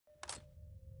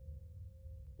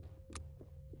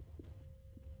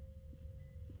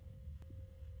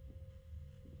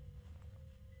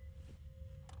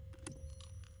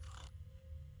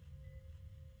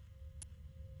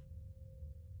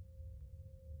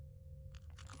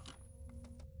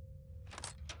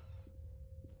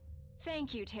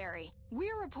Thank you, Terry.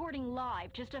 We're reporting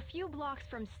live just a few blocks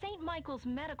from St. Michael's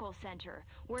Medical Center,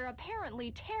 where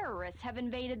apparently terrorists have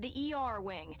invaded the ER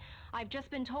wing. I've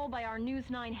just been told by our News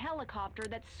 9 helicopter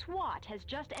that SWAT has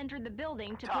just entered the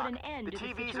building to put an end to the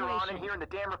situation. The TVs are on in here and the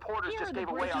damn reporters just gave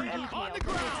away our entry. On the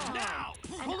ground, now!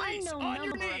 An Police, unknown on your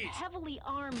number of knees! heavily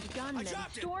armed gunmen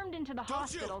stormed into the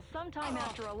hospital sometime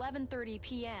after 11:30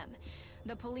 p.m.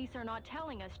 The police are not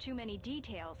telling us too many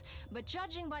details, but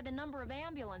judging by the number of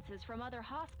ambulances from other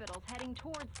hospitals heading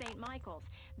towards St. Michael's,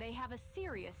 they have a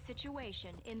serious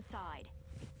situation inside.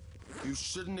 You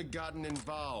shouldn't have gotten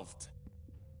involved.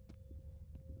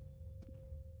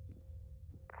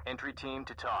 Entry team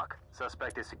to talk.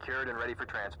 Suspect is secured and ready for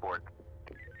transport.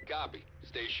 Copy.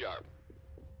 Stay sharp.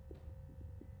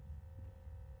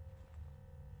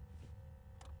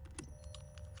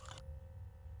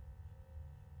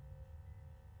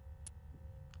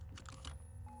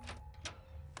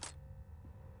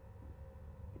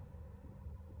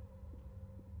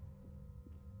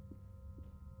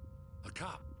 A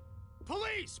cop.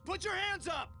 Police, put your hands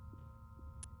up!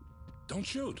 Don't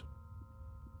shoot.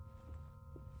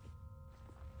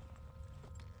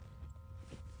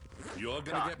 You're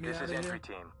gonna get me out of here? This is entry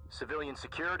team. Civilians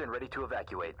secured and ready to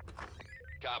evacuate.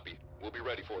 Copy. We'll be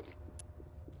ready for them.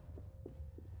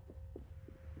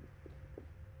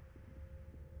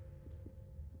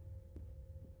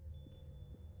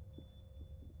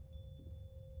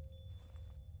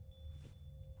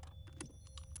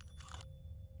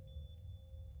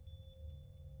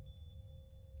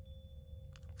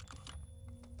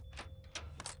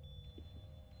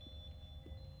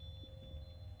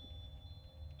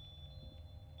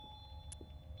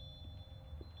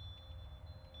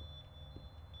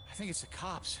 I think it's the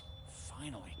cops.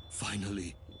 Finally.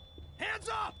 Finally. Hands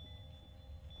up!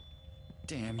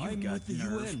 Damn, you I'm got with the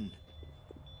nerve. UN.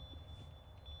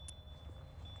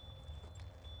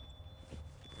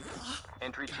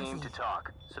 Entry team to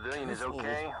talk. Civilian is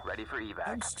okay, ready for evac.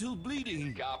 I'm still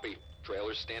bleeding. Copy.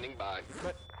 Trailer's standing by.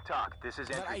 Talk, this is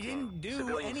entry I team. didn't do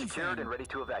Civilian anything. secured and ready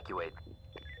to evacuate.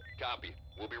 Copy.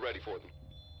 We'll be ready for them.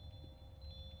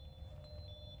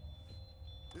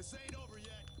 This ain't over yet.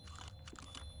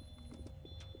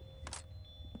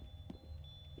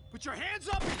 Put your hands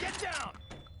up and get down!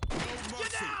 No mercy.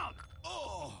 Get down!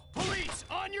 Oh! Police,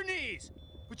 on your knees!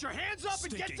 Put your hands up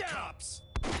and get Stinking down! cops!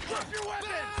 Drop your weapons!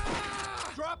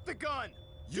 Ah! Drop the gun!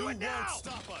 You Do it now! won't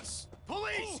stop us!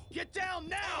 Police, Oh! get down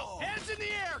now! Oh! Hands in the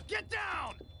air, get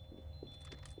down!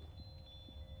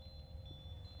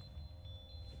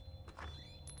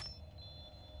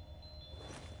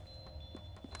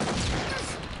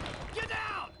 Get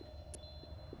down!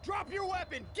 Drop your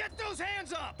weapon! Get those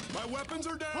hands up! My weapons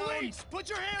are down! Police, put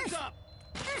your hands up!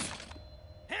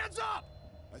 Hands up!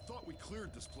 I thought we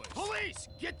cleared this place. Police,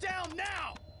 get down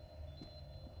now!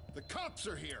 The cops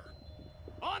are here!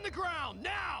 On the ground,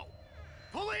 now!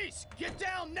 Police, get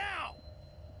down now!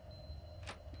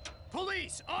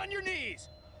 Police, on your knees!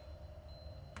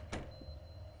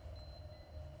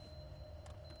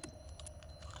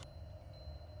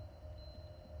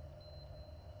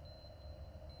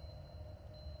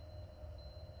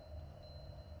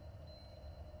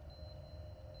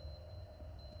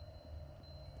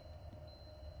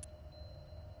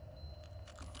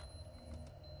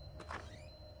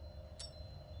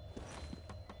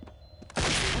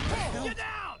 Get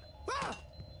down! Ah!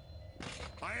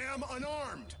 I am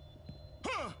unarmed!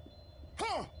 Huh!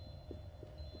 Huh!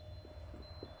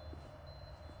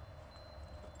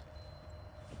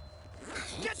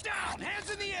 Get down!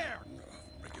 Hands in the air!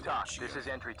 Talk, this is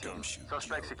entry team.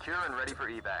 Suspect secure and ready for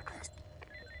evac.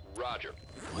 Roger.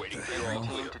 Waiting for you Entry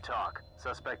all. team to talk.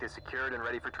 Suspect is secured and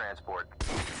ready for transport.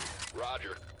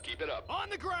 Roger. Keep it up. On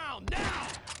the ground, now!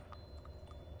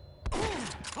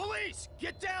 Police,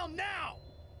 get down now!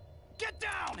 Get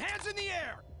down! Hands in the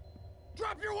air!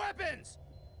 Drop your weapons!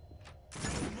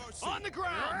 Mercy. On the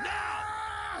ground,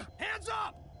 now! Hands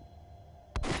up!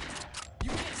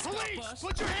 Police,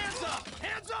 put your hands up!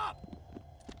 Hands up!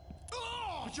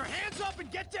 Put your hands up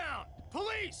and get down!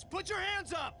 Police, put your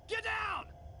hands up! Get down!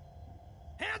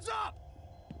 Hands up!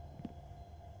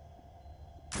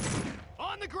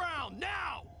 On the ground,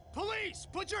 now! Police,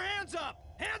 put your hands up!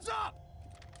 Hands up!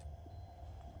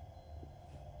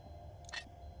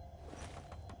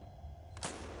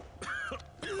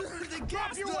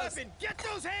 Drop your weapon! Get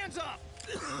those hands up!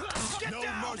 Get No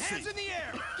down! mercy. Hands in the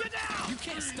air! Get down! You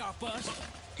can't stop us.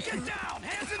 Get down!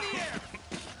 Hands in the air!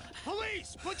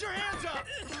 Police, put your hands up!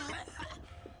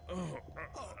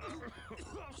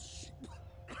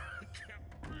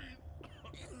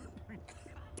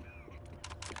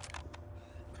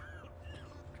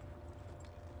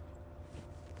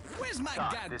 Where's my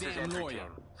Talk, this is goddamn entry lawyer?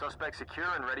 team. Suspect secure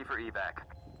and ready for evac.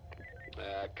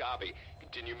 Copy.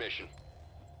 Continue mission.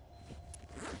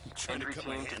 Trying to Entry cut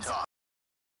my team to hands talk.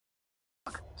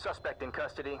 Suspect in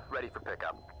custody, ready for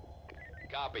pickup.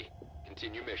 Copy.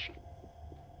 Continue mission.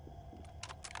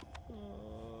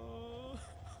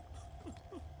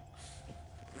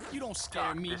 You don't scare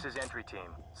Talk, me. this is entry team.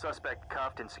 Suspect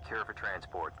cuffed and secure for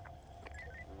transport.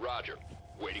 Roger.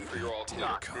 Waiting for your all clear.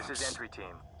 Talk, this is entry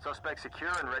team. Suspect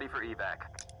secure and ready for evac.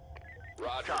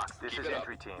 Roger. Talk, this Keep is it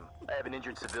entry up. team. I have an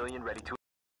injured civilian ready to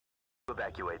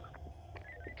evacuate.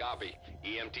 Copy.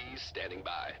 EMTs standing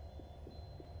by.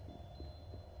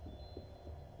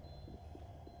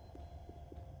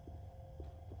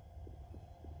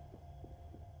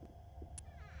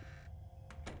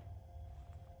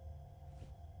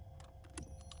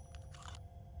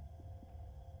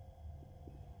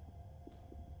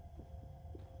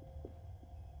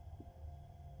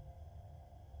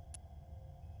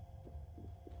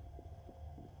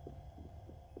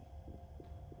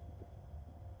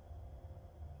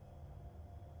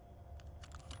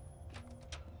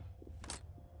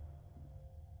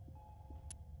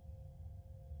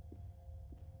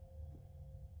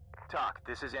 Talk,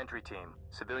 this is entry team.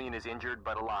 Civilian is injured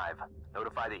but alive.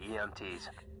 Notify the EMTs.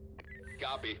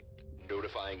 Copy.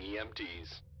 Notifying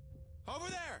EMTs. Over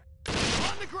there!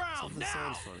 On the ground, now!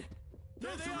 Sounds funny.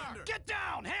 There they are! Get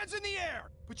down! Hands in the air!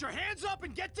 Put your hands up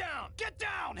and get down! Get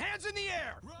down! Hands in the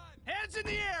air! Run! Hands in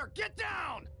the air! Get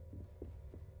down!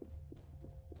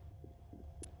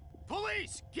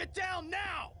 Police! Get down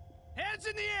now! Hands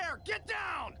in the air! Get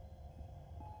down!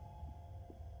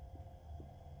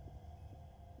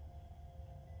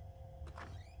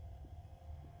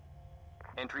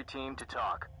 Entry team to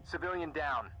talk. Civilian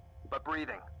down, but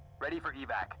breathing. Ready for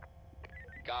evac.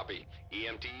 Copy.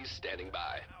 EMTs standing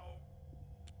by.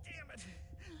 Damn it!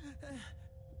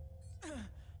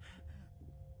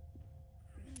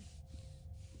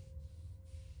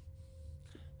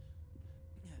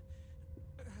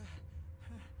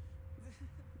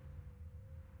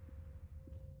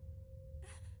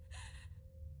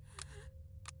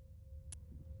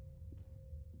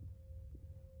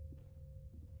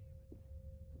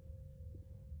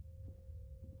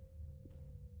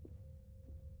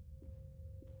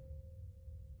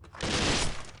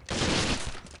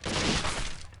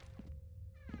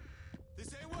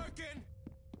 This ain't working!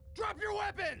 Drop your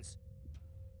weapons!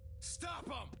 Stop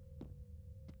him!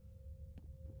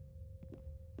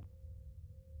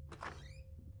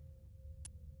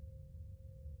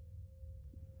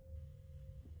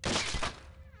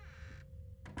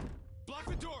 Block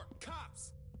the door!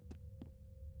 Cops!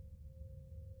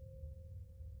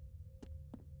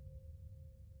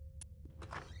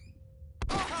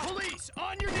 Police,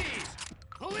 on your knees!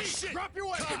 Police, Shit! drop your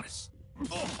weapons! Cops!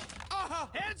 Oh!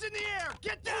 Hands in the air!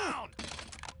 Get down!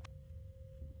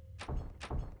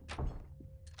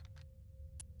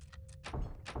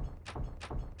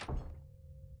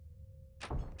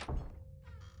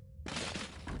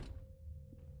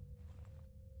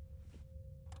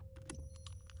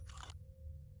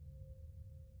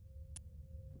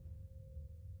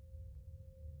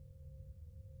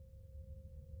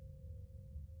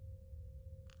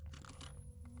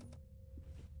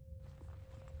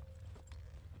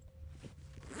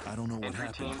 I don't know what Entry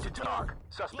happened. team to talk.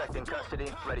 Suspect in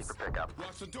custody, ready for pickup.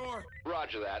 Lock the door!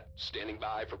 Roger that. Standing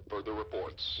by for further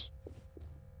reports.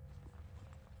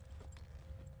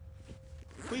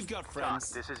 We've got Talk, friends.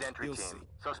 this is entry You'll team. see.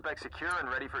 Suspect secure and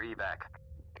ready for evac.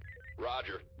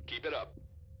 Roger. Keep it up.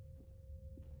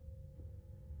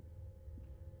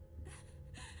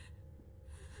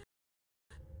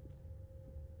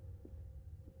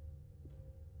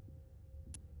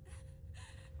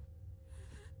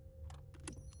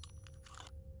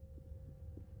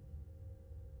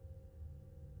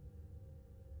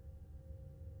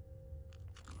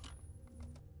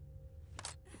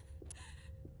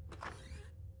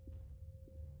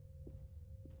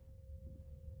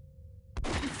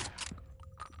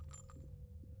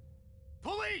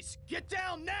 Police, get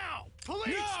down now! Police,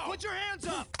 No! put your hands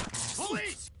up!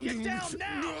 Police, get down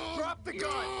now! No! Drop the gun!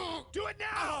 No! Do it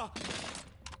now!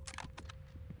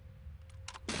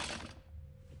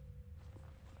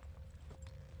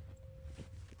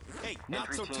 Hey, not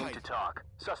Entry so team tight. to talk.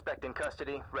 Suspect in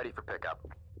custody, ready for pickup.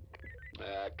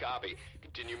 Copy.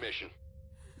 Continue mission.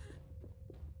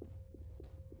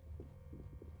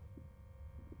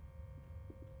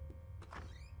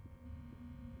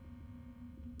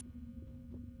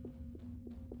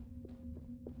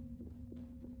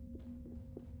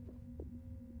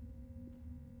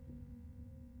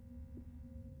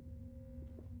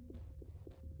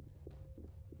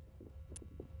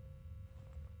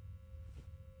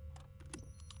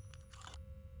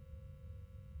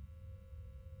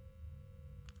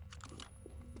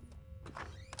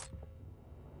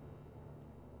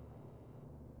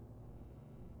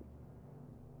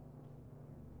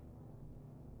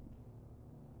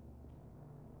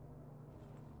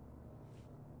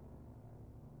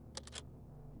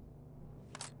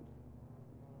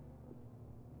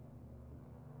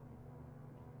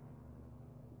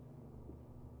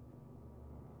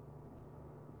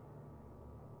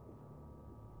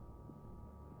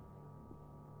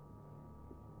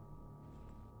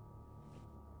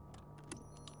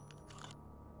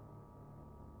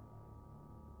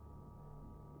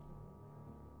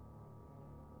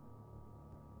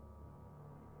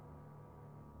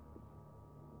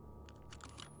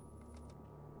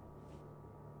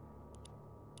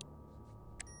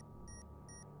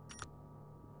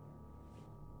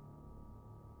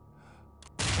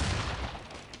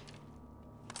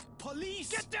 Police!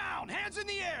 Get down! Hands in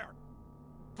the air!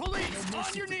 Police, No on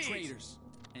mercy your for knees! traitors,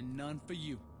 and none for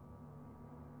you.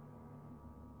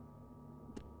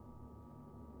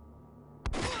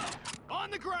 On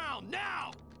the ground,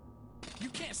 now! You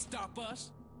can't stop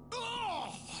us.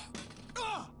 Oh!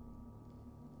 Oh!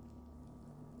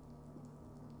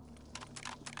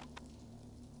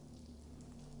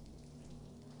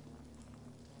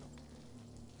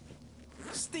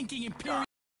 Stinking imperial.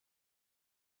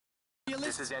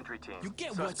 This is entry team. You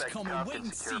get what's Suspect coming, cuffed wait and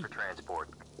and secure see. for transport.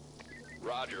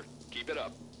 Roger. Keep it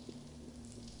up.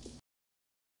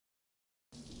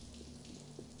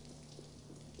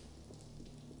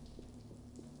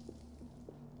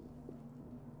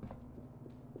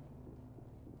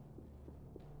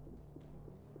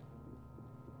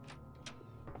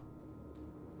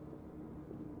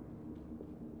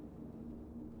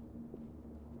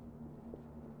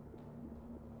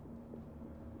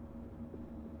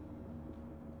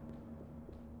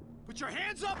 Put your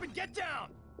hands up and get down!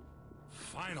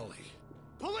 Finally.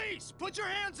 Police, put your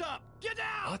hands up! Get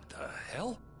down! What the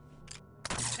hell?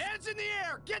 Hands in the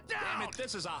air! Get down! Damn it,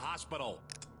 this is a hospital.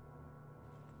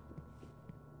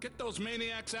 Get those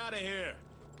maniacs out of here.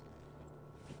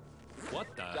 What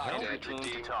the Dock hell? to Entry entry team to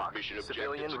team. talk. Mission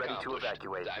Civilian objectives ready to accomplished.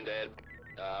 evacuate. Time to head.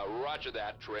 Roger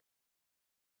that.